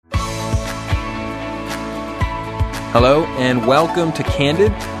Hello, and welcome to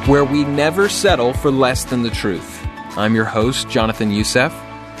Candid, where we never settle for less than the truth. I'm your host, Jonathan Youssef.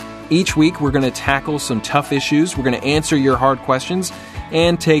 Each week, we're going to tackle some tough issues, we're going to answer your hard questions,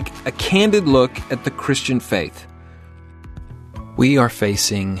 and take a candid look at the Christian faith. We are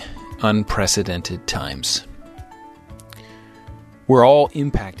facing unprecedented times. We're all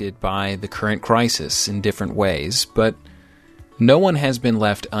impacted by the current crisis in different ways, but no one has been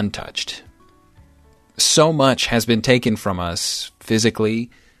left untouched. So much has been taken from us physically,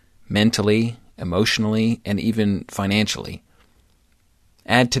 mentally, emotionally, and even financially.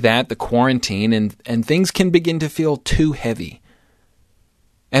 Add to that the quarantine, and things can begin to feel too heavy.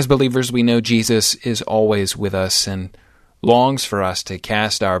 As believers, we know Jesus is always with us and longs for us to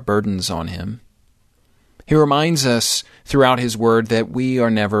cast our burdens on Him. He reminds us throughout His Word that we are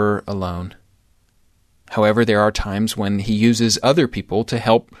never alone. However, there are times when He uses other people to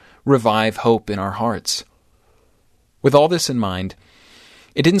help revive hope in our hearts. With all this in mind,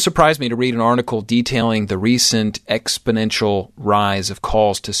 it didn't surprise me to read an article detailing the recent exponential rise of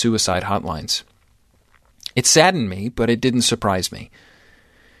calls to suicide hotlines. It saddened me, but it didn't surprise me.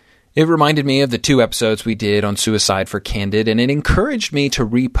 It reminded me of the 2 episodes we did on suicide for Candid, and it encouraged me to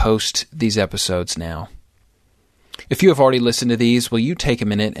repost these episodes now. If you have already listened to these, will you take a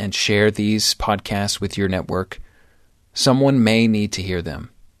minute and share these podcasts with your network? Someone may need to hear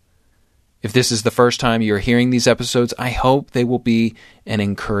them. If this is the first time you're hearing these episodes, I hope they will be an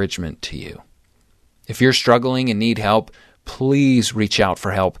encouragement to you. If you're struggling and need help, please reach out for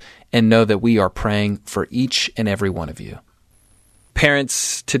help and know that we are praying for each and every one of you.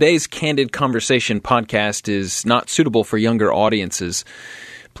 Parents, today's Candid Conversation podcast is not suitable for younger audiences.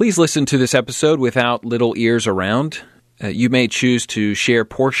 Please listen to this episode without little ears around. You may choose to share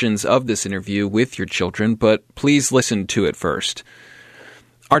portions of this interview with your children, but please listen to it first.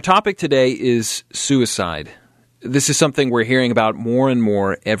 Our topic today is suicide. This is something we're hearing about more and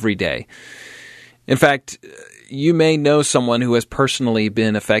more every day. In fact, you may know someone who has personally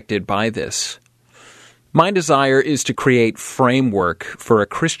been affected by this. My desire is to create framework for a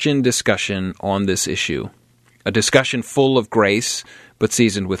Christian discussion on this issue, a discussion full of grace but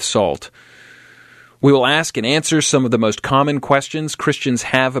seasoned with salt. We will ask and answer some of the most common questions Christians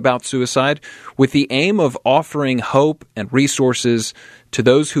have about suicide with the aim of offering hope and resources to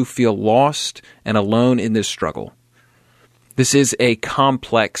those who feel lost and alone in this struggle. This is a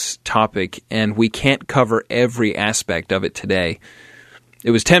complex topic, and we can't cover every aspect of it today. It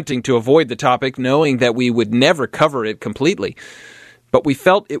was tempting to avoid the topic, knowing that we would never cover it completely, but we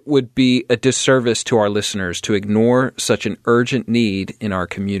felt it would be a disservice to our listeners to ignore such an urgent need in our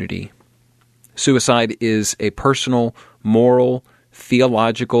community. Suicide is a personal, moral,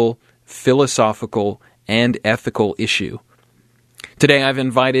 theological, philosophical, and ethical issue. Today I've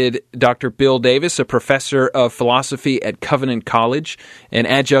invited Dr. Bill Davis, a professor of philosophy at Covenant College, an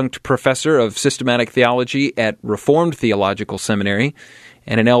adjunct professor of systematic theology at Reformed Theological Seminary,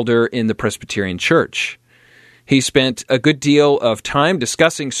 and an elder in the Presbyterian Church. He spent a good deal of time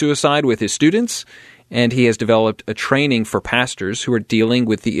discussing suicide with his students, and he has developed a training for pastors who are dealing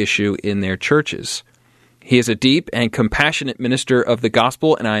with the issue in their churches. He is a deep and compassionate minister of the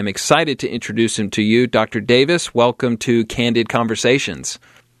gospel, and I am excited to introduce him to you. Dr. Davis, welcome to Candid Conversations.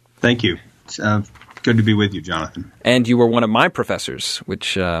 Thank you. It's good to be with you, Jonathan. And you were one of my professors,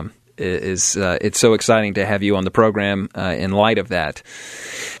 which it's so exciting to have you on the program in light of that.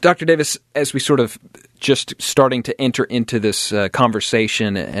 Dr. Davis, as we sort of just starting to enter into this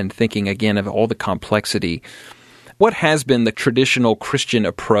conversation and thinking again of all the complexity, what has been the traditional Christian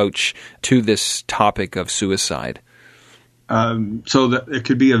approach to this topic of suicide? It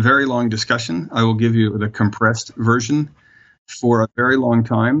could be a very long discussion. I will give you the compressed version. For a very long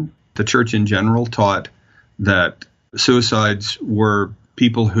time, the church in general taught that suicides were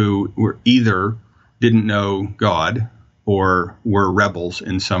people who were either didn't know God or were rebels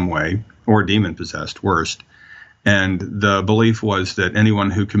in some way, or demon-possessed, worst. And the belief was that anyone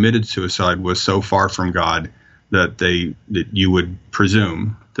who committed suicide was so far from God that you would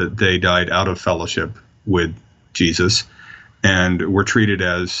presume that they died out of fellowship with Jesus and were treated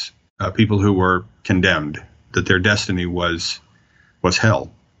as people who were condemned, that their destiny was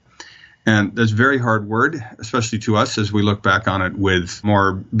hell. And that's a very hard word, especially to us as we look back on it with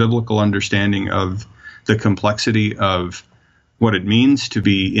more biblical understanding of the complexity of what it means to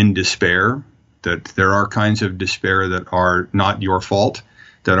be in despair, that there are kinds of despair that are not your fault,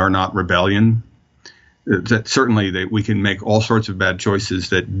 that are not rebellion, that certainly we can make all sorts of bad choices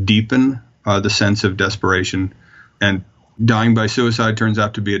that deepen the sense of desperation. And dying by suicide turns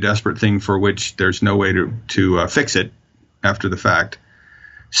out to be a desperate thing for which there's no way to fix it after the fact.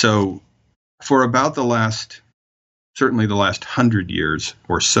 So for about the last certainly the last 100 years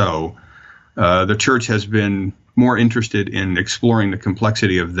or so, the church has been more interested in exploring the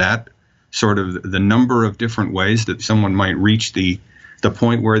complexity of that, sort of the number of different ways that someone might reach the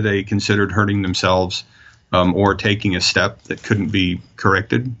point where they considered hurting themselves or taking a step that couldn't be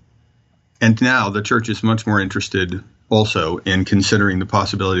corrected. And now the church is much more interested also in considering the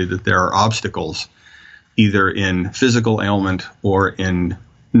possibility that there are obstacles either in physical ailment or in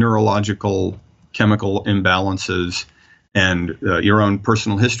neurological chemical imbalances and your own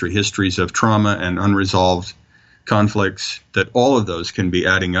personal histories of trauma and unresolved conflicts, that all of those can be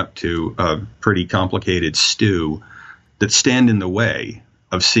adding up to a pretty complicated stew that stand in the way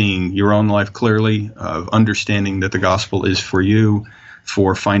of seeing your own life clearly, of understanding that the gospel is for you,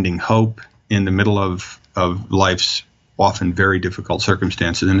 for finding hope in the middle of life's often very difficult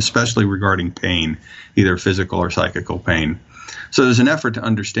circumstances, and especially regarding pain, either physical or psychical pain. So there's an effort to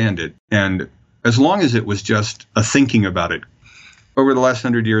understand it. And as long as it was just a thinking about it, over the last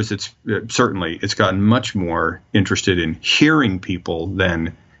 100 years, it's gotten much more interested in hearing people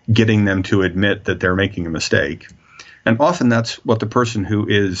than getting them to admit that they're making a mistake. And often that's what the person who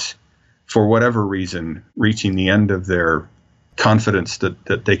is, for whatever reason, reaching the end of their confidence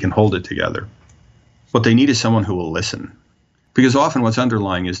that they can hold it together. What they need is someone who will listen. Because often what's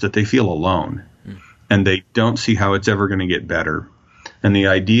underlying is that they feel alone and they don't see how it's ever going to get better. And the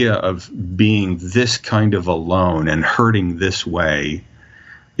idea of being this kind of alone and hurting this way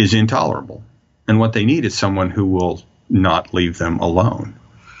is intolerable. And what they need is someone who will not leave them alone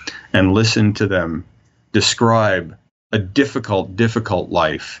and listen to them describe a difficult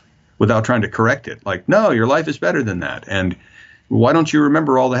life without trying to correct it. Like, no, your life is better than that. And why don't you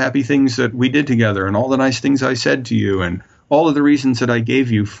remember all the happy things that we did together and all the nice things I said to you and all of the reasons that I gave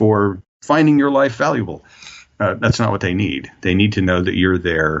you for finding your life valuable? That's not what they need. They need to know that you're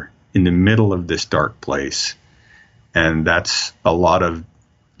there in the middle of this dark place. And that's a lot of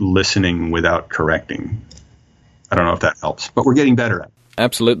listening without correcting. I don't know if that helps, but we're getting better at it.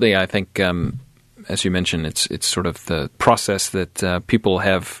 Absolutely. I think, as you mentioned, it's sort of the process that people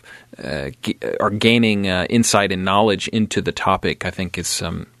have are gaining insight and knowledge into the topic. I think it's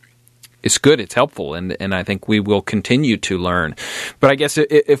good, it's helpful, and I think we will continue to learn. But I guess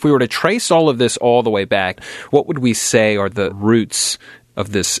if we were to trace all of this all the way back, what would we say are the roots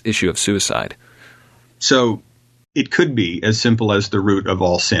of this issue of suicide? So it could be as simple as the root of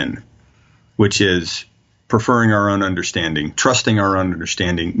all sin, which is preferring our own understanding, trusting our own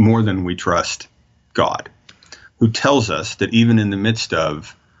understanding more than we trust God, who tells us that even in the midst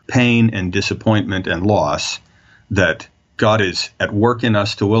of pain and disappointment and loss, that God is at work in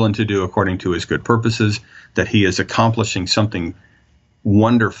us to will and to do according to his good purposes, that he is accomplishing something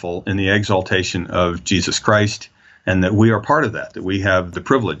wonderful in the exaltation of Jesus Christ, and that we are part of that we have the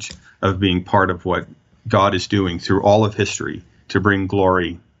privilege of being part of what God is doing through all of history to bring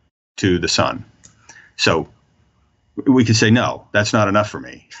glory to the Son. So we could say, no, that's not enough for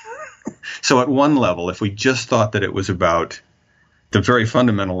me. So at one level, if we just thought that it was about the very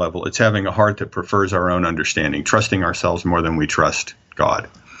fundamental level, it's having a heart that prefers our own understanding, trusting ourselves more than we trust God.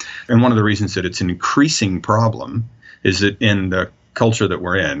 And one of the reasons that it's an increasing problem is that in the culture that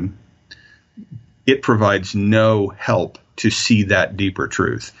we're in, it provides no help to see that deeper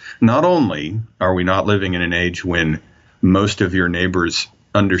truth. Not only are we not living in an age when most of your neighbors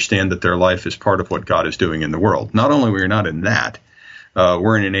understand that their life is part of what God is doing in the world, not only are we not in that,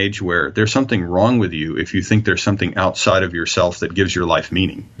 we're in an age where there's something wrong with you if you think there's something outside of yourself that gives your life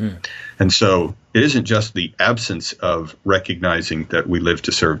meaning. And so it isn't just the absence of recognizing that we live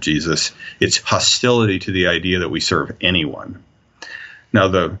to serve Jesus. It's hostility to the idea that we serve anyone. Now,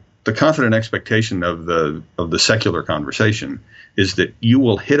 the confident expectation of the secular conversation is that you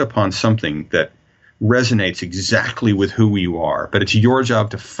will hit upon something that resonates exactly with who you are, but it's your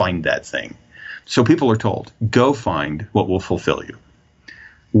job to find that thing. So people are told, go find what will fulfill you.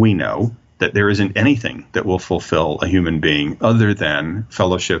 We know that there isn't anything that will fulfill a human being other than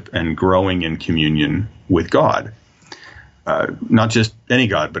fellowship and growing in communion with God. Not just any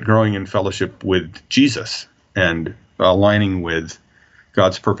God, but growing in fellowship with Jesus and aligning with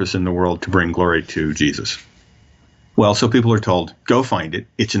God's purpose in the world to bring glory to Jesus. Well, so people are told, go find it.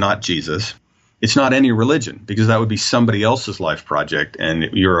 It's not Jesus. It's not any religion, because that would be somebody else's life project, and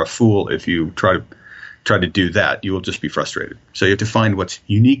you're a fool if you try to do that. You will just be frustrated. So you have to find what's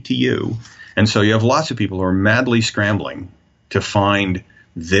unique to you. And so you have lots of people who are madly scrambling to find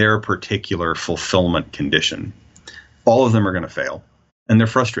their particular fulfillment condition. All of them are going to fail, and they're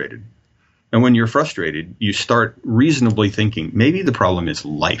frustrated. And when you're frustrated, you start reasonably thinking, maybe the problem is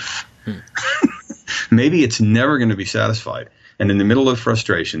life. Maybe it's never going to be satisfied. And in the middle of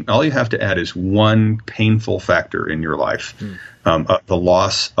frustration, all you have to add is one painful factor in your life, the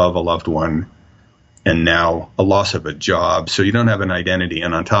loss of a loved one, and now a loss of a job. So you don't have an identity.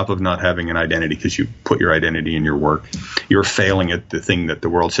 And on top of not having an identity because you put your identity in your work, you're failing at the thing that the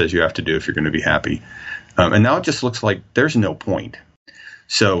world says you have to do if you're going to be happy. And now it just looks like there's no point.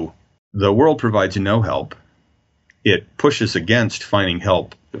 So the world provides no help. It pushes against finding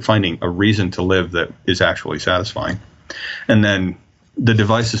help, finding a reason to live that is actually satisfying. And then the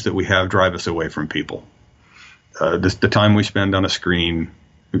devices that we have drive us away from people. The time we spend on a screen,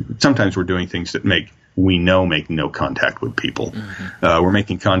 sometimes we're doing things that make no contact with people. Mm-hmm. We're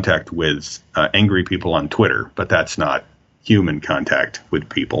making contact with angry people on Twitter, but that's not human contact with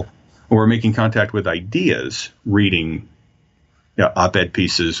people. Or we're making contact with ideas, reading op-ed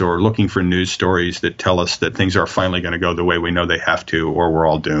pieces or looking for news stories that tell us that things are finally going to go the way we know they have to, or we're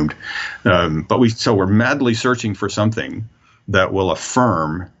all doomed. So we're madly searching for something that will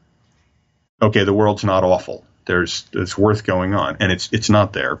affirm, okay, the world's not awful. It's worth going on, and it's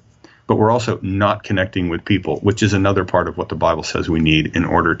not there. But we're also not connecting with people, which is another part of what the Bible says we need in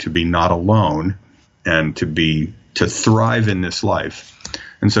order to be not alone and to thrive in this life.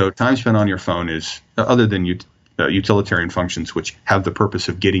 And so time spent on your phone is, other than utilitarian functions, which have the purpose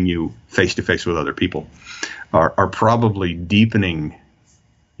of getting you face-to-face with other people, are probably deepening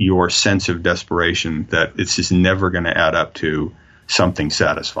your sense of desperation that it's just never going to add up to something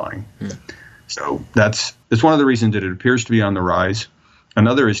satisfying. So it's one of the reasons that it appears to be on the rise.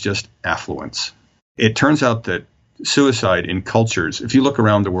 Another is just affluence. It turns out that suicide in cultures, if you look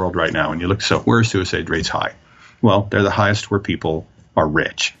around the world right now and you look, so where are suicide rates high? Well, they're the highest where people are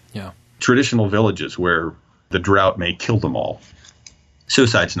rich. Yeah. Traditional villages where the drought may kill them all,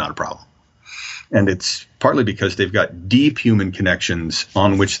 suicide's not a problem. And it's partly because they've got deep human connections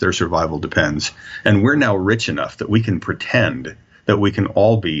on which their survival depends. And we're now rich enough that we can pretend that we can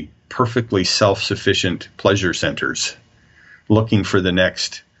all be perfectly self-sufficient pleasure centers looking for the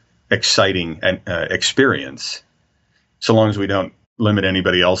next exciting experience, so long as we don't limit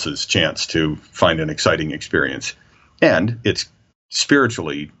anybody else's chance to find an exciting experience. And it's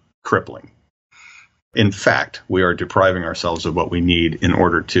spiritually crippling. In fact, we are depriving ourselves of what we need in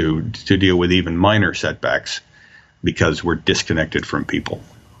order to deal with even minor setbacks because we're disconnected from people.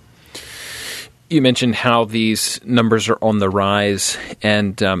 You mentioned how these numbers are on the rise,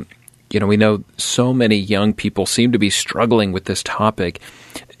 and we know so many young people seem to be struggling with this topic,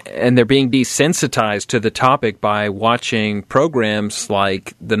 and they're being desensitized to the topic by watching programs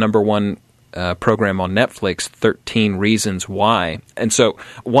like the number one program on Netflix, 13 Reasons Why. And so,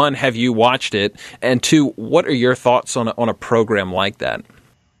 one, have you watched it? And two, what are your thoughts on a program like that?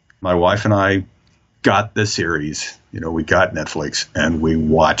 My wife and I got the series. We got Netflix, and we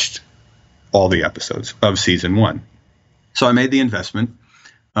watched all the episodes of season 1. So I made the investment.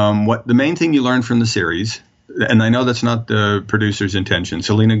 The main thing you learn from the series, and I know that's not the producer's intention.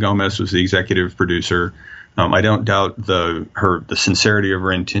 Selena Gomez was the executive producer. I don't doubt the sincerity of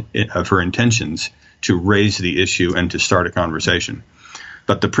her intentions to raise the issue and to start a conversation.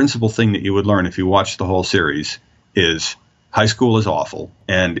 But the principal thing that you would learn if you watch the whole series is high school is awful.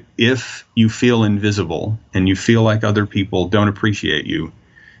 And if you feel invisible and you feel like other people don't appreciate you,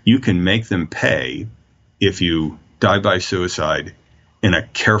 you can make them pay if you die by suicide in a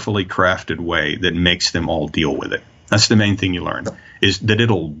carefully crafted way that makes them all deal with it. That's the main thing you learn, is that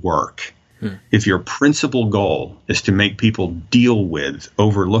it'll work. If your principal goal is to make people deal with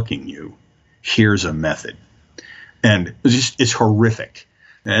overlooking you, here's a method. And it's horrific.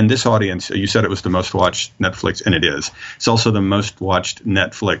 And this audience, you said it was the most watched Netflix, and it is. It's also the most watched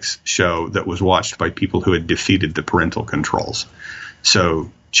Netflix show that was watched by people who had defeated the parental controls. So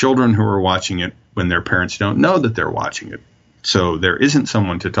children who are watching it when their parents don't know that they're watching it. So there isn't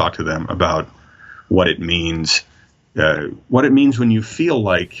someone to talk to them about what it means. What it means when you feel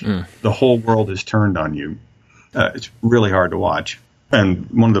like the whole world is turned on you. It's really hard to watch. And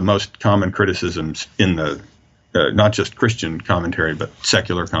one of the most common criticisms in the not just Christian commentary, but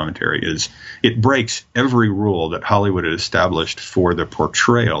secular commentary is it breaks every rule that Hollywood had established for the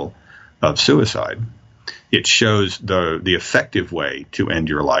portrayal of suicide. It shows the effective way to end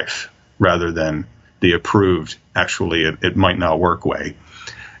your life rather than the approved, actually it might not work way.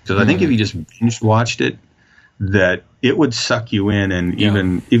 So I think if you just binge watched it, that it would suck you in, and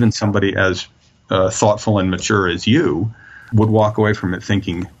even somebody as thoughtful and mature as you would walk away from it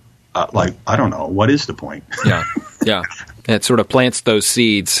thinking, I don't know, what is the point? Yeah. It sort of plants those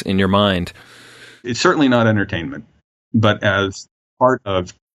seeds in your mind. It's certainly not entertainment, but as part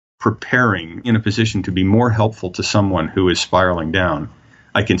of preparing in a position to be more helpful to someone who is spiraling down,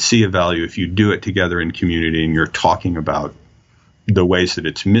 I can see a value if you do it together in community and you're talking about the ways that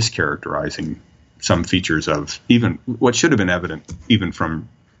it's mischaracterizing some features of even what should have been evident even from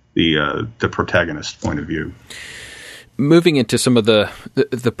the protagonist's point of view. Moving into some of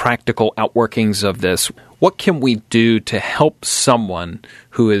the practical outworkings of this, what can we do to help someone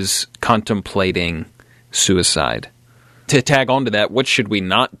who is contemplating suicide? To tag on to that, what should we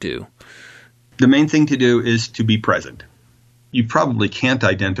not do? The main thing to do is to be present. You probably can't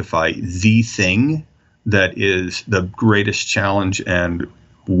identify the thing that is the greatest challenge and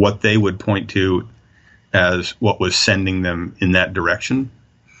what they would point to as what was sending them in that direction.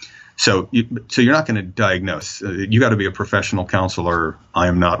 So you're not going to diagnose. You got to be a professional counselor. I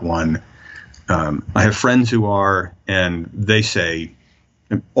am not one. I have friends who are, and they say,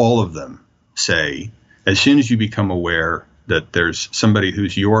 and all of them say, as soon as you become aware that there's somebody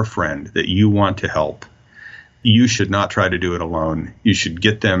who's your friend that you want to help, you should not try to do it alone. You should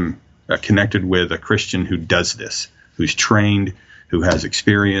get them connected with a Christian who does this, who's trained, who has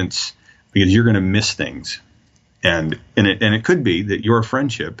experience, because you're going to miss things. And it could be that your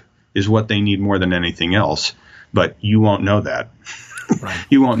friendship is what they need more than anything else, but you won't know that. Right.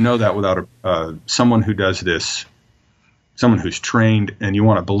 You won't know that without someone who does this, someone who's trained, and you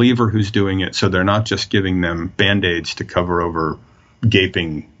want a believer who's doing it, so they're not just giving them Band-Aids to cover over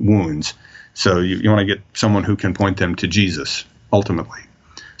gaping wounds. So you want to get someone who can point them to Jesus, ultimately.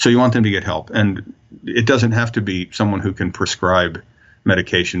 So you want them to get help. And it doesn't have to be someone who can prescribe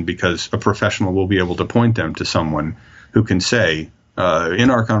medication, because a professional will be able to point them to someone who can say, in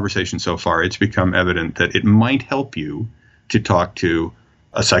our conversation so far, it's become evident that it might help you to talk to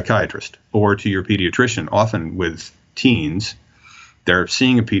a psychiatrist or to your pediatrician. Often with teens, they're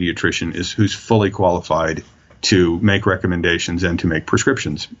seeing a pediatrician who's fully qualified to make recommendations and to make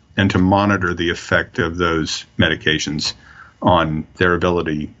prescriptions and to monitor the effect of those medications on their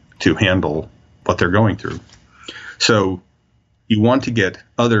ability to handle what they're going through. So you want to get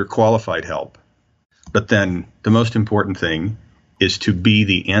other qualified help, but then the most important thing is to be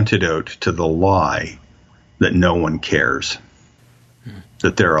the antidote to the lie that no one cares,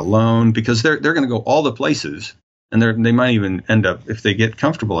 that they're alone, because they're going to go all the places, and they might even end up, if they get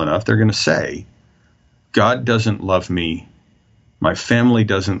comfortable enough, they're going to say, God doesn't love me. My family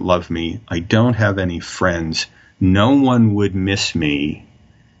doesn't love me. I don't have any friends. No one would miss me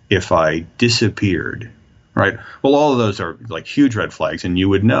if I disappeared, right? Well, all of those are like huge red flags, and you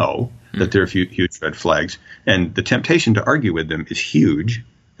would know that they're huge red flags. And the temptation to argue with them is huge,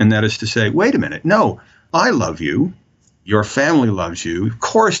 and that is to say, wait a minute, no, I love you. Your family loves you. Of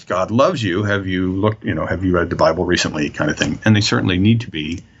course, God loves you. Have you have you read the Bible recently, kind of thing? And they certainly need to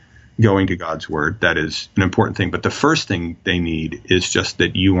be going to God's word. That is an important thing. But the first thing they need is just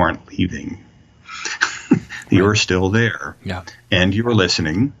that you aren't leaving. You're still there. Yeah. And you're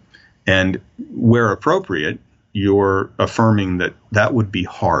listening. And where appropriate, you're affirming that would be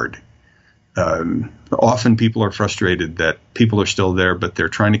hard. Often people are frustrated that people are still there, but they're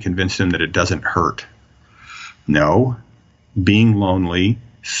trying to convince them that it doesn't hurt. No, being lonely,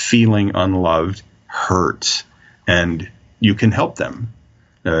 feeling unloved hurts, and you can help them.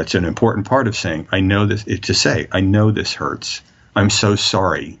 It's an important part of saying, I know this, to say, I know this hurts. I'm so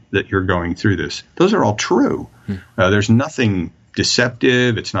sorry that you're going through this. Those are all true. There's nothing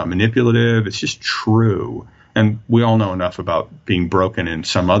deceptive. It's not manipulative. It's just true. And we all know enough about being broken in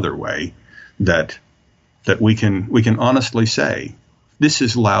some other way that we can honestly say, this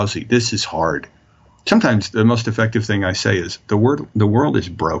is lousy. This is hard. Sometimes the most effective thing I say is the world is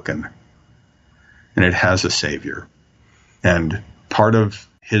broken, and it has a Savior. And part of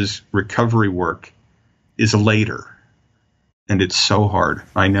his recovery work is later. And it's so hard,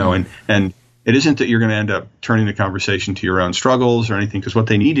 I know. And it isn't that you're going to end up turning the conversation to your own struggles or anything, because what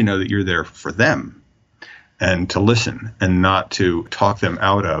they need to know that you're there for them and to listen and not to talk them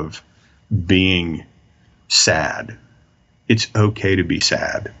out of being sad. It's okay to be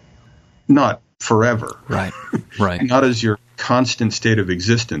sad. Not forever. Right. Right. Not as your constant state of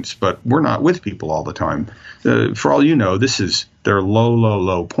existence, but we're not with people all the time. For all you know, this is their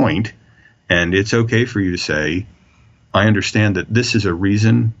low point, and it's okay for you to say, I understand that this is a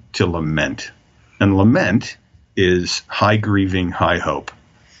reason to lament. And lament is high grieving, high hope.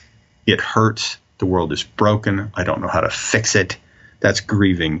 It hurts. The world is broken. I don't know how to fix it. That's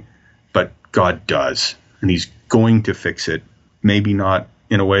grieving. But God does. And he's going to fix it. Maybe not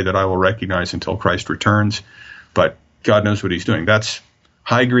in a way that I will recognize until Christ returns, but God knows what he's doing. That's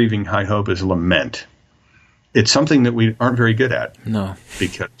high grieving, high hope is lament. It's something that we aren't very good at. No.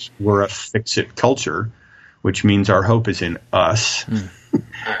 Because we're a fix-it culture, which means our hope is in us,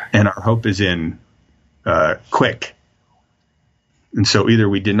 and our hope is in quick. And so either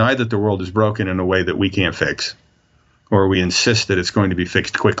we deny that the world is broken in a way that we can't fix, or we insist that it's going to be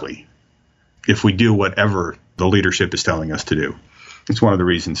fixed quickly if we do whatever the leadership is telling us to do. It's one of the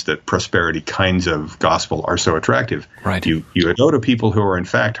reasons that prosperity kinds of gospel are so attractive. Right. You go to people who are in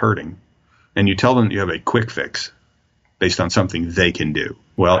fact hurting, and you tell them you have a quick fix based on something they can do.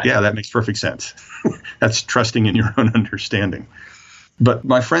 Well, right. Yeah, that makes perfect sense. That's trusting in your own understanding. But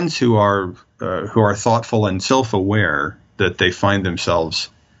my friends who are thoughtful and self-aware that they find themselves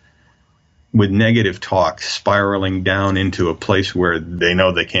with negative talk spiraling down into a place where they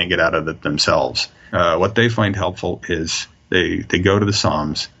know they can't get out of it themselves, what they find helpful is they go to the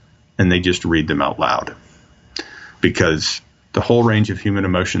Psalms and they just read them out loud, because the whole range of human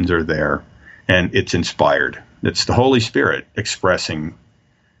emotions are there, and it's inspired. It's the Holy Spirit expressing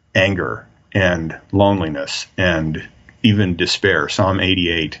anger and loneliness and even despair. Psalm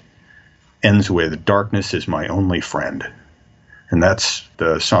 88 ends with, "Darkness is my only friend." And that's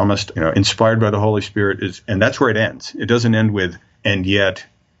the psalmist, inspired by the Holy Spirit, and that's where it ends. It doesn't end with, "And yet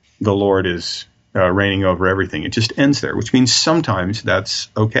the Lord is reigning over everything." It just ends there, which means sometimes that's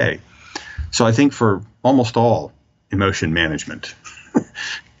okay. So I think for almost all emotion management,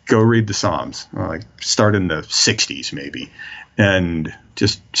 go read the Psalms. Start in the 60s maybe, and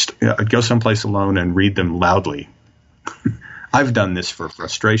just go someplace alone and read them loudly. I've done this for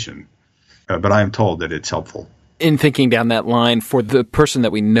frustration, but I am told that it's helpful. In thinking down that line, for the person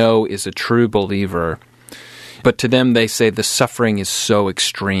that we know is a true believer, but to them they say the suffering is so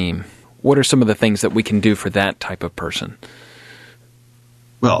extreme, what are some of the things that we can do for that type of person?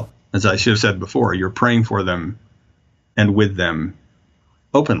 Well, as I should have said before, you're praying for them and with them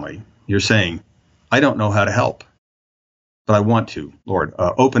openly. You're saying, "I don't know how to help, but I want to. Lord,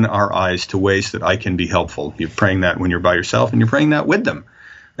 open our eyes to ways that I can be helpful." You're praying that when you're by yourself, and you're praying that with them.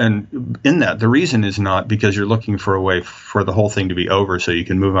 And in that, the reason is not because you're looking for a way for the whole thing to be over so you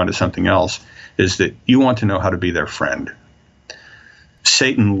can move on to something else, is that you want to know how to be their friend.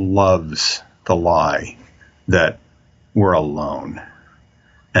 Satan loves the lie that we're alone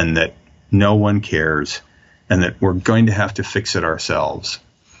and that no one cares and that we're going to have to fix it ourselves.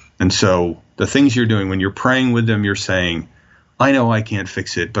 And so the things you're doing when you're praying with them, you're saying, "I know I can't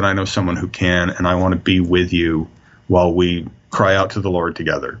fix it, but I know someone who can, and I want to be with you while we cry out to the Lord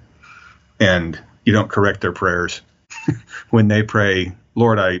together." And you don't correct their prayers. When they pray,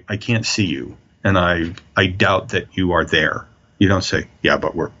 "Lord, I can't see you, and I doubt that you are there." You don't say, "Yeah,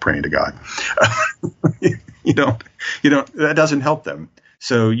 but we're praying to God." You don't, that doesn't help them.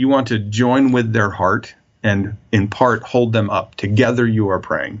 So you want to join with their heart and in part hold them up. Together you are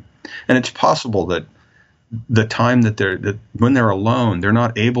praying. And it's possible that the time that when they're alone, they're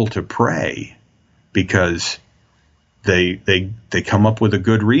not able to pray because they come up with a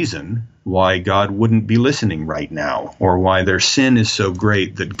good reason why God wouldn't be listening right now, or why their sin is so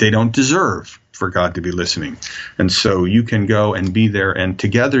great that they don't deserve for God to be listening. And so you can go and be there, and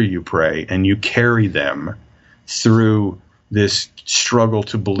together you pray, and you carry them through this struggle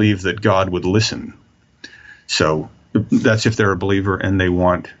to believe that God would listen. So that's if they're a believer and they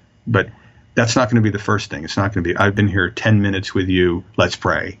want, but that's not going to be the first thing. It's not going to be, "I've been here 10 minutes with you, let's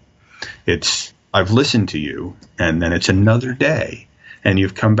pray." It's, "I've listened to you," and then it's another day, and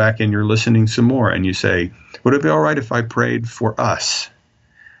you've come back and you're listening some more, and you say, "Would it be all right if I prayed for us?"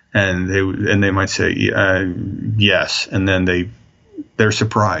 And they might say, "Yes," and then they're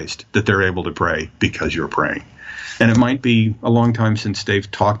surprised that they're able to pray because you're praying. And it might be a long time since they've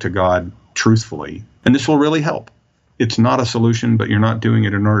talked to God truthfully, and this will really help. It's not a solution, but you're not doing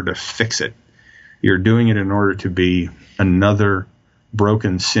it in order to fix it. You're doing it in order to be another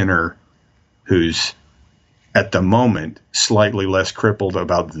broken sinner who's at the moment slightly less crippled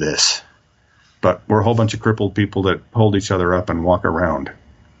about this. But we're a whole bunch of crippled people that hold each other up and walk around.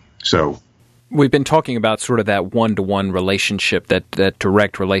 So we've been talking about sort of that one-to-one relationship, that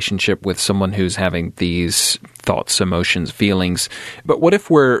direct relationship with someone who's having these thoughts, emotions, feelings. But what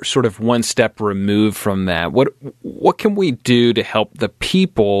if we're sort of one step removed from that? What can we do to help the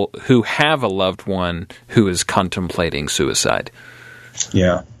people who have a loved one who is contemplating suicide?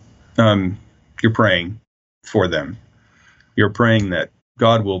 Yeah. You're praying for them. You're praying that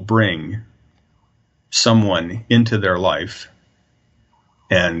God will bring someone into their life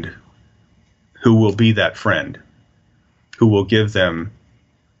and who will be that friend, who will give them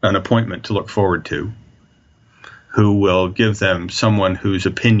an appointment to look forward to, who will give them someone whose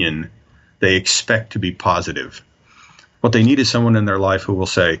opinion they expect to be positive. What they need is someone in their life who will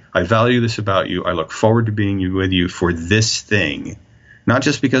say, "I value this about you. I look forward to being with you for this thing, not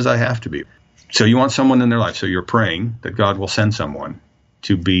just because I have to be." So you want someone in their life. So you're praying that God will send someone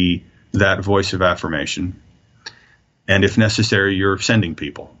to be that voice of affirmation. And if necessary, you're sending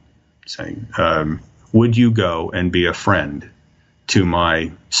people saying, would you go and be a friend to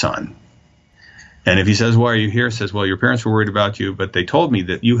my son? And if he says, why are you here? Says, well, your parents were worried about you, but they told me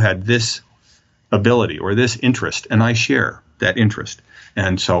that you had this ability or this interest, and I share that interest.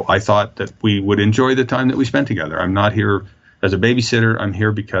 And so I thought that we would enjoy the time that we spent together. I'm not here as a babysitter. I'm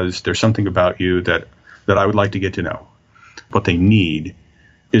here because there's something about you that I would like to get to know. What they need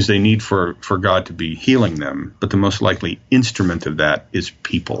is they need for God to be healing them, but the most likely instrument of that is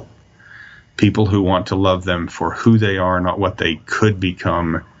people. People who want to love them for who they are, not what they could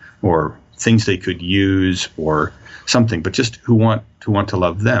become or things they could use or something, but just who want to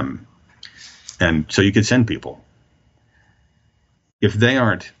love them. And so you could send people. If they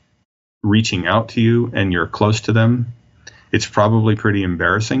aren't reaching out to you and you're close to them, it's probably pretty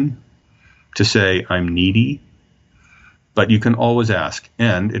embarrassing to say, I'm needy. But you can always ask.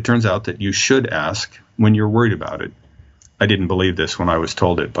 And it turns out that you should ask when you're worried about it. I didn't believe this when I was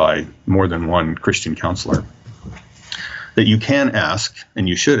told it by more than one Christian counselor. That you can ask, and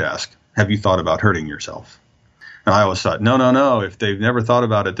you should ask, have you thought about hurting yourself? And I always thought, no. If they've never thought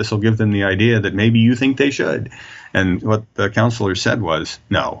about it, this will give them the idea that maybe you think they should. And what the counselor said was,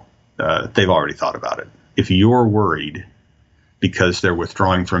 no, they've already thought about it. If you're worried because they're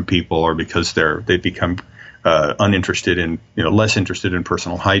withdrawing from people or because they've become uninterested in, less interested in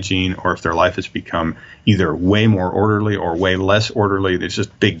personal hygiene, or if their life has become either way more orderly or way less orderly, there's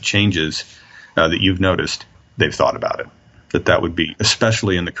just big changes that you've noticed, they've thought about it. That would be,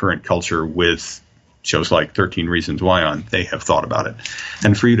 especially in the current culture with shows like 13 Reasons Why on, they have thought about it.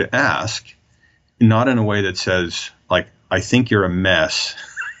 And for you to ask, not in a way that says, like, I think you're a mess.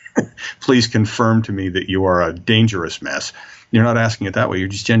 Please confirm to me that you are a dangerous mess. You're not asking it that way. You're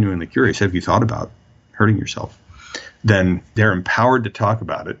just genuinely curious. Have you thought about hurting yourself? Then they're empowered to talk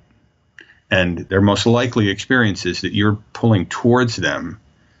about it. And their most likely experience is that you're pulling towards them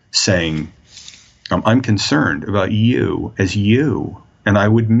saying, I'm concerned about you as you, and I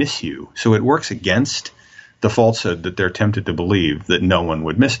would miss you. So it works against the falsehood that they're tempted to believe that no one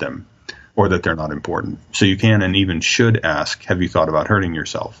would miss them or that they're not important. So you can and even should ask, have you thought about hurting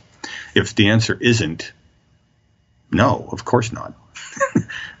yourself? If the answer isn't, no, of course not,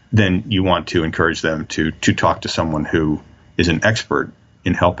 then you want to encourage them to talk to someone who is an expert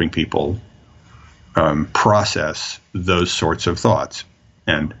in helping people process those sorts of thoughts.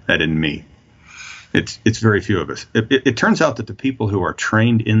 And that isn't me. It's very few of us. It turns out that the people who are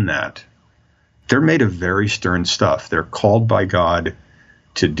trained in that, they're made of very stern stuff. They're called by God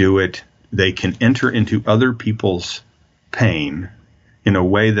to do it. They can enter into other people's pain in a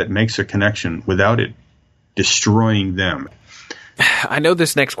way that makes a connection without it destroying them. I know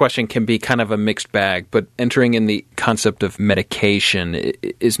this next question can be kind of a mixed bag, but entering in the concept of medication,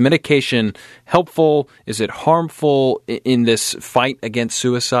 is medication helpful? Is it harmful in this fight against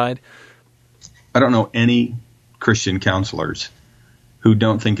suicide? I don't know any Christian counselors who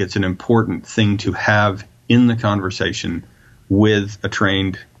don't think it's an important thing to have in the conversation with a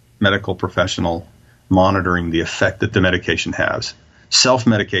trained medical professional monitoring the effect that the medication has.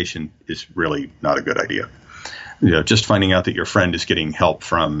 Self-medication is really not a good idea. Just finding out that your friend is getting help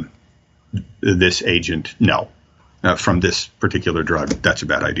from this agent, no. From this particular drug, that's a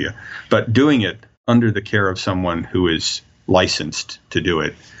bad idea. But doing it under the care of someone who is licensed to do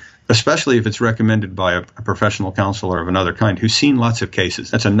it, especially if it's recommended by a professional counselor of another kind who's seen lots of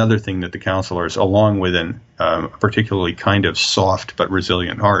cases. That's another thing that the counselors, along with a particularly kind of soft but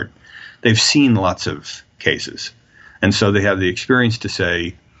resilient heart, they've seen lots of cases. And so they have the experience to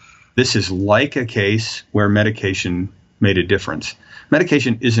say, this is like a case where medication made a difference.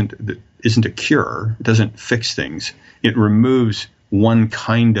 Medication isn't a cure. It doesn't fix things. It removes one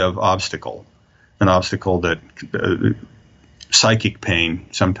kind of obstacle, an obstacle that psychic pain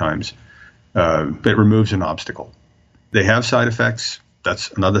sometimes, but removes an obstacle. They have side effects.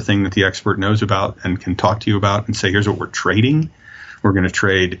 That's another thing that the expert knows about and can talk to you about and say, here's what we're trading. We're going to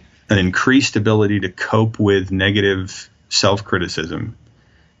trade an increased ability to cope with negative self-criticism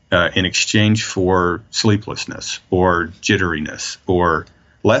in exchange for sleeplessness or jitteriness or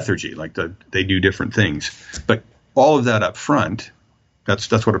lethargy. They do different things. But all of that up front,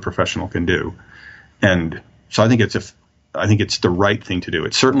 that's what a professional can do. And so I think it's the right thing to do.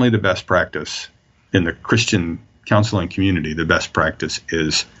 It's certainly the best practice in the Christian counseling community. The best practice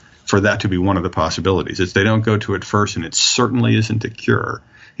is for that to be one of the possibilities. Is they don't go to it first, and it certainly isn't a cure.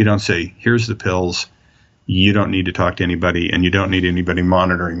 You don't say, here's the pills, you don't need to talk to anybody, and you don't need anybody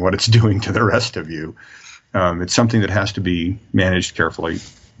monitoring what it's doing to the rest of you. It's something that has to be managed carefully.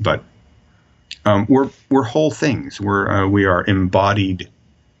 But we're whole things. We are embodied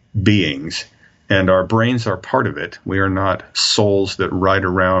beings, and our brains are part of it. We are not souls that ride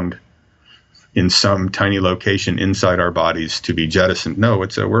around in some tiny location inside our bodies to be jettisoned. No,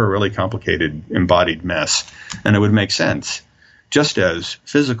 we're a really complicated embodied mess, and it would make sense. Just as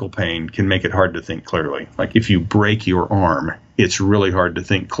physical pain can make it hard to think clearly. Like if you break your arm, it's really hard to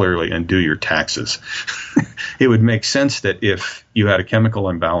think clearly and do your taxes. It would make sense that if you had a chemical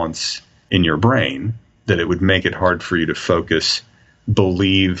imbalance in your brain, that it would make it hard for you to focus,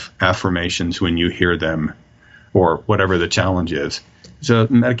 believe affirmations when you hear them, or whatever the challenge is. So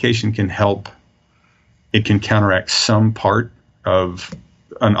medication can help. It can counteract some part of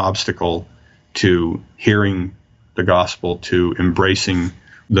an obstacle to hearing the gospel, to embracing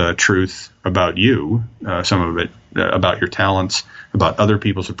the truth about you, some of it about your talents, about other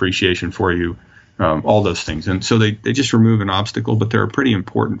people's appreciation for you, all those things. And so they just remove an obstacle, but they're pretty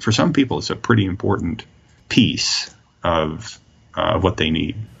important. For some people, it's a pretty important piece of what they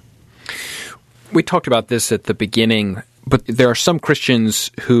need. We talked about this at the beginning, but there are some Christians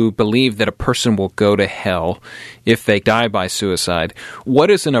who believe that a person will go to hell if they die by suicide.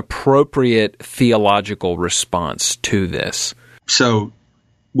 What is an appropriate theological response to this? So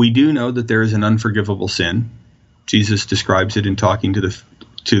we do know that there is an unforgivable sin. Jesus describes it in talking to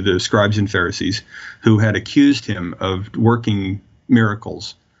the scribes and Pharisees who had accused him of working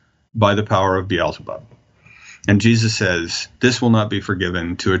miracles by the power of Beelzebub. And Jesus says, this will not be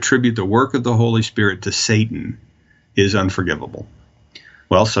forgiven. To attribute the work of the Holy Spirit to Satan is unforgivable.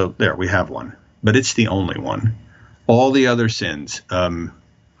 Well, so there, we have one. But it's the only one. All the other sins,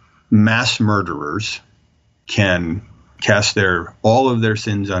 mass murderers can cast all of their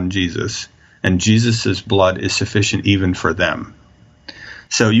sins on Jesus, and Jesus' blood is sufficient even for them.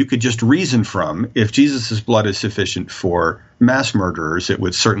 So you could just reason from, if Jesus' blood is sufficient for mass murderers, it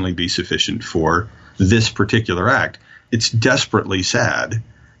would certainly be sufficient for this particular act. It's desperately sad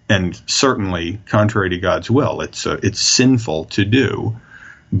and certainly contrary to God's will. It's sinful to do,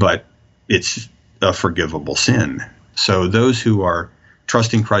 but it's a forgivable sin. So those who are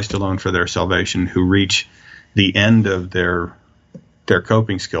trusting Christ alone for their salvation, who reach the end of their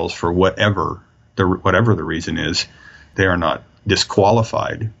coping skills for whatever the reason is, they are not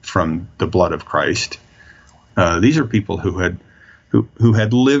disqualified from the blood of Christ. These are people who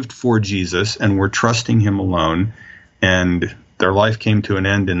had lived for Jesus and were trusting him alone, and their life came to an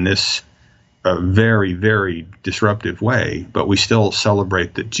end in this very, very disruptive way. But we still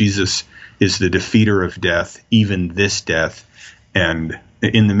celebrate that Jesus is the defeater of death, even this death. And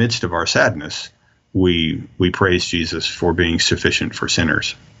in the midst of our sadness, we praise Jesus for being sufficient for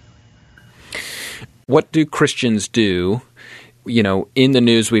sinners. What do Christians do? You know, in the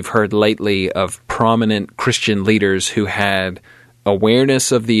news we've heard lately of prominent Christian leaders who had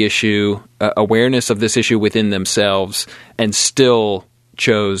awareness of the issue, awareness of this issue within themselves, and still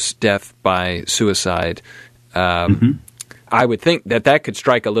chose death by suicide. I would think that could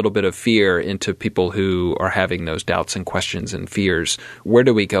strike a little bit of fear into people who are having those doubts and questions and fears. Where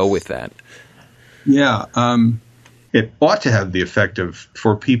do we go with that? Yeah, it ought to have the effect of,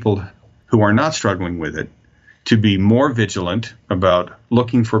 for people who are not struggling with it, to be more vigilant about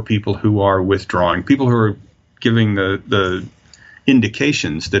looking for people who are withdrawing, people who are giving the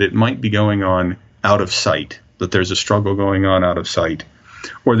indications that it might be going on out of sight, that there's a struggle going on out of sight,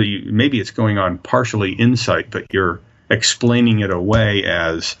 or that maybe it's going on partially in sight, but you're explaining it away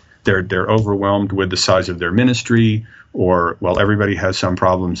as they're overwhelmed with the size of their ministry, or, well, everybody has some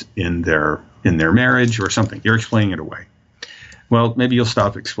problems in their marriage or something. You're explaining it away. Well, maybe you'll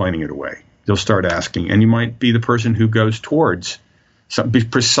stop explaining it away. You'll start asking, and you might be the person who goes towards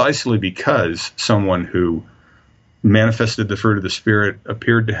precisely because someone who manifested the fruit of the Spirit,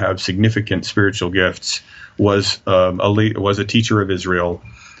 appeared to have significant spiritual gifts, was a teacher of Israel,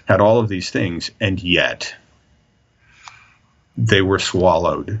 had all of these things, and yet they were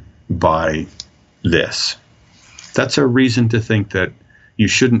swallowed by this. That's a reason to think that you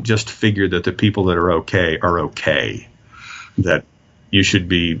shouldn't just figure that the people that are okay, that you should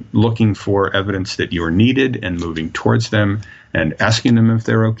be looking for evidence that you are needed and moving towards them and asking them if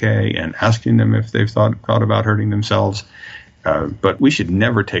they're okay and asking them if they've thought about hurting themselves. But we should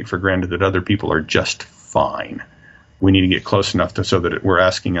never take for granted that other people are just fine. We need to get close enough so that we're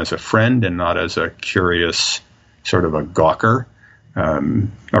asking as a friend and not as a curious sort of a gawker, a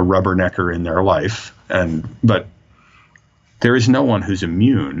rubbernecker in their life. But there is no one who's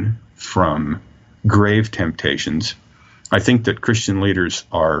immune from grave temptations. I think that Christian leaders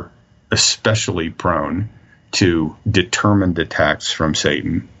are especially prone to determined attacks from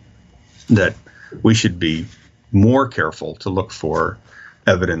Satan, that we should be more careful to look for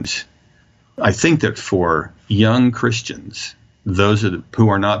evidence. I think that for young Christians, those who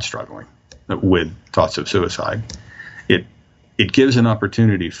are not struggling with thoughts of suicide, it gives an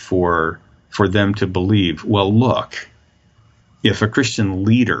opportunity for for them to believe, well, look, if a Christian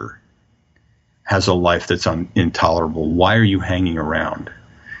leader has a life that's intolerable, why are you hanging around?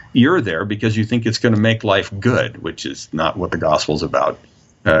 You're there because you think it's going to make life good, which is not what the gospel's about.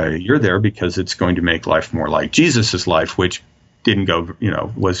 You're there because it's going to make life more like Jesus' life, which didn't go,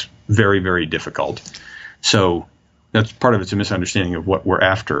 was very, very difficult. So that's part of it's a misunderstanding of what we're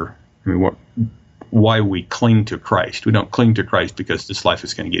after. I mean, why we cling to Christ. We don't cling to Christ because this life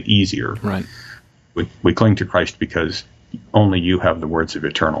is going to get easier. Right. We cling to Christ because only you have the words of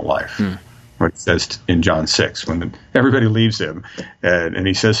eternal life. What it says in John 6, when everybody leaves him, and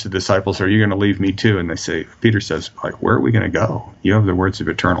he says to the disciples, are you going to leave me too? And they say, Peter says, where are we going to go? You have the words of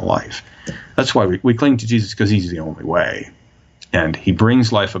eternal life. That's why we cling to Jesus, because he's the only way. And he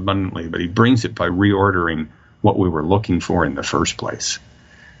brings life abundantly, but he brings it by reordering what we were looking for in the first place.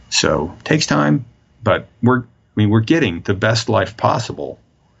 So it takes time, but we're getting the best life possible,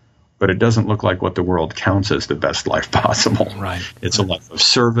 but it doesn't look like what the world counts as the best life possible. Right. It's a life of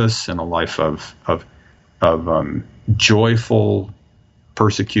service and a life of joyful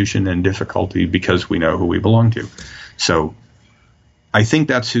persecution and difficulty because we know who we belong to. So I think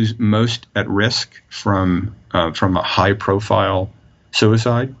that's who's most at risk from a high-profile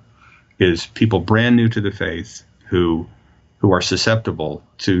suicide is people brand new to the faith who are susceptible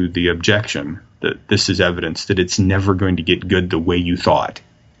to the objection that this is evidence that it's never going to get good the way you thought.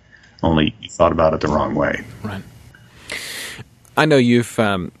 Only you thought about it the wrong way. Right. I know you've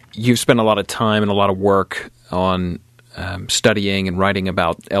spent a lot of time and a lot of work on studying and writing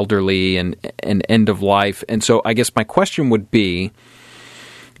about elderly and end of life. And so I guess my question would be,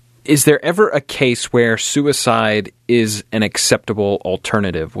 is there ever a case where suicide is an acceptable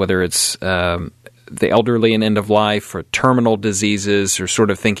alternative, whether it's the elderly and end of life or terminal diseases or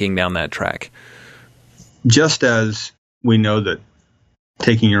sort of thinking down that track? Just as we know that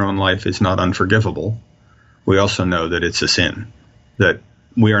taking your own life is not unforgivable, we also know that it's a sin, that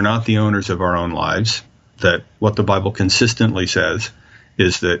we are not the owners of our own lives, that what the Bible consistently says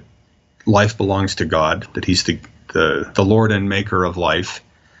is that life belongs to God, that he's the Lord and maker of life,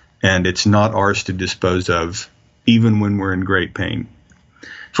 and it's not ours to dispose of, even when we're in great pain.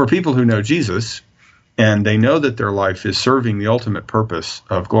 For people who know Jesus, and they know that their life is serving the ultimate purpose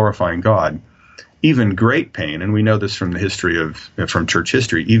of glorifying God, even great pain, and we know this from the history from church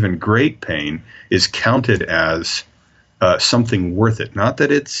history, even great pain is counted as something worth it. Not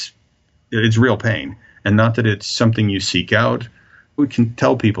that it's real pain, and not that it's something you seek out. What we can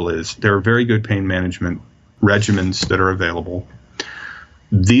tell people is there are very good pain management regimens that are available.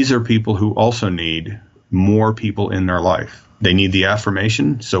 These are people who also need more people in their life. They need the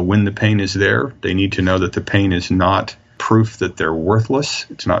affirmation, so when the pain is there, they need to know that the pain is not proof that they're worthless.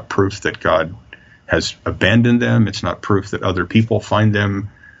 It's not proof that God has abandoned them. It's not proof that other people find them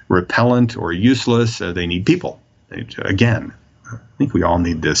repellent or useless. They need people. Again, I think we all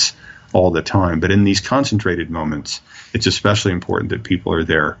need this all the time. But in these concentrated moments, it's especially important that people are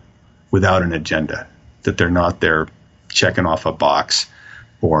there without an agenda, that they're not there checking off a box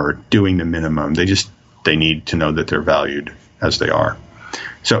or doing the minimum. They need to know that they're valued as they are.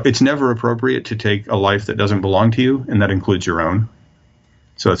 So it's never appropriate to take a life that doesn't belong to you, and that includes your own.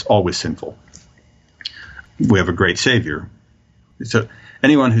 So it's always sinful. We have a great Savior. So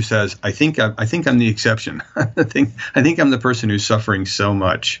anyone who says, I think I'm the exception. I think I'm the person who's suffering so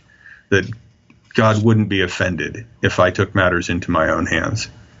much that God wouldn't be offended if I took matters into my own hands.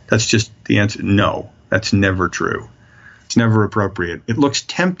 That's just the answer. No, that's never true. It's never appropriate. It looks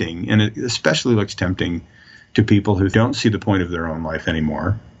tempting, and it especially looks tempting to people who don't see the point of their own life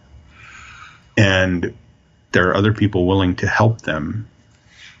anymore. And there are other people willing to help them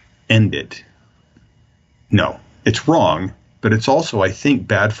end it. No, it's wrong, but it's also, I think,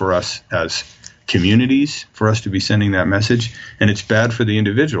 bad for us as communities, for us to be sending that message. And it's bad for the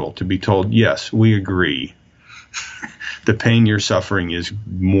individual to be told, yes, we agree. The pain you're suffering is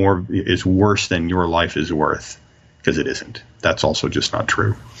worse than your life is worth, because it isn't. That's also just not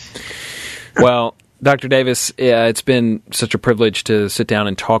true. Well, Dr. Davis, it's been such a privilege to sit down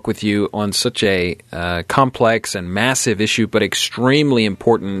and talk with you on such a complex and massive issue, but extremely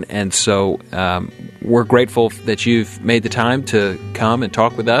important. And so we're grateful that you've made the time to come and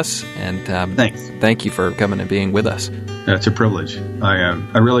talk with us. And thanks. Thank you for coming and being with us. It's a privilege.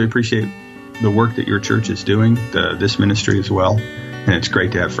 I really appreciate the work that your church is doing, this ministry as well. And it's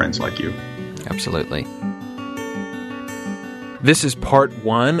great to have friends like you. Absolutely. This is part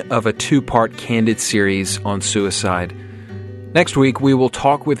one of a two-part Candid series on suicide. Next week, we will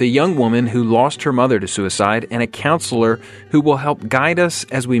talk with a young woman who lost her mother to suicide and a counselor who will help guide us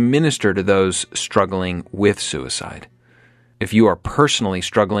as we minister to those struggling with suicide. If you are personally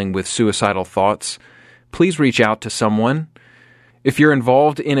struggling with suicidal thoughts, please reach out to someone. If you're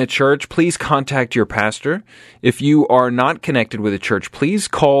involved in a church, please contact your pastor. If you are not connected with a church, please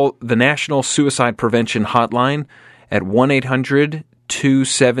call the National Suicide Prevention Hotline at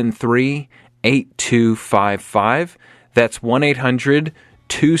 1-800-273-8255. That's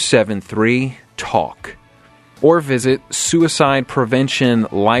 1-800-273-TALK. Or visit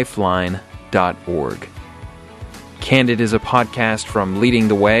suicidepreventionlifeline.org. Candid is a podcast from Leading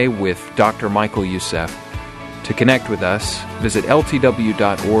the Way with Dr. Michael Youssef. To connect with us, visit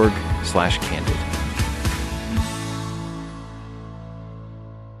ltw.org/candid.